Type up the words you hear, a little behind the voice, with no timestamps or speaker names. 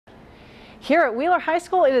Here at Wheeler High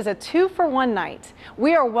School, it is a 2-for-1 night.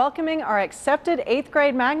 We are welcoming our accepted 8th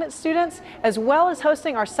grade magnet students, as well as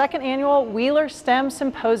hosting our second annual Wheeler STEM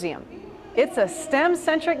Symposium. It's a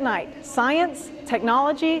STEM-centric night: science,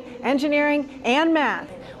 technology, engineering, and math,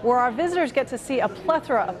 where our visitors get to see a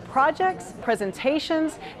plethora of projects,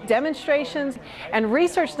 presentations, demonstrations, and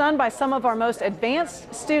research done by some of our most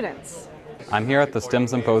advanced students. I'm here at the STEM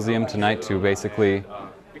Symposium tonight to basically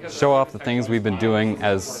show off the things we've been doing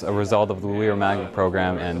as a result of the Wheeler Magnet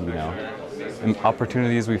program and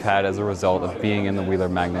opportunities we've had as a result of being in the Wheeler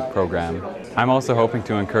Magnet program. I'm also hoping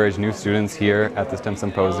to encourage new students here at the STEM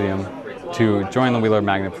Symposium to join the Wheeler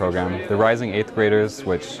Magnet program. The rising 8th graders,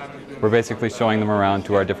 which we're basically showing them around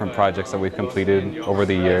to our different projects that we've completed over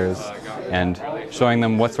the years and showing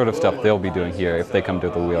them what sort of stuff they'll be doing here if they come to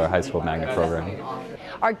the Wheeler High School Magnet program.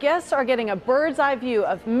 Our guests are getting a bird's eye view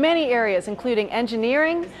of many areas, including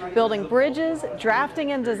engineering, building bridges,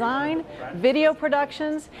 drafting and design, video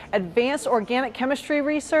productions, advanced organic chemistry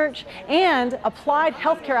research, and applied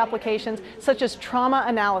healthcare applications such as trauma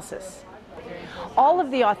analysis. All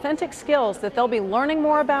of the authentic skills that they'll be learning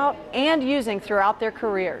more about and using throughout their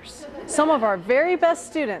careers. Some of our very best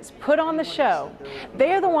students put on the show.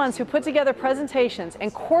 They are the ones who put together presentations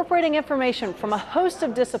incorporating information from a host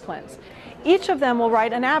of disciplines. Each of them will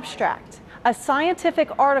write an abstract, a scientific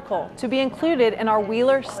article to be included in our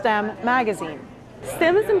Wheeler STEM magazine.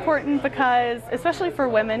 STEM is important because, especially for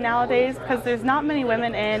women nowadays, because there's not many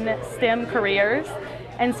women in STEM careers.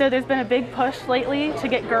 And so there's been a big push lately to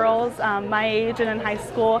get girls my age and in high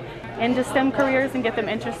school into STEM careers and get them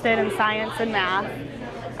interested in science and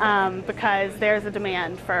math because there's a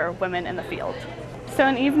demand for women in the field. So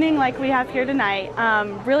an evening like we have here tonight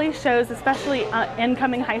really shows, especially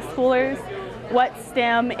incoming high schoolers, what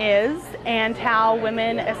STEM is and how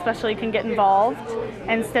women especially can get involved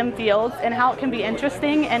in STEM fields and how it can be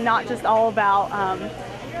interesting and not just all about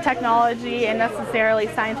technology and necessarily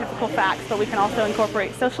scientific facts, but we can also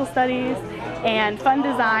incorporate social studies and fun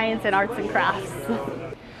designs and arts and crafts.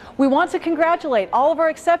 We want to congratulate all of our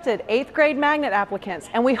accepted 8th grade magnet applicants,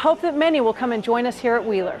 and we hope that many will come and join us here at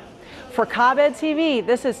Wheeler. For Cobb Ed TV,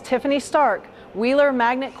 this is Tiffany Stark, Wheeler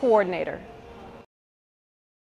Magnet Coordinator.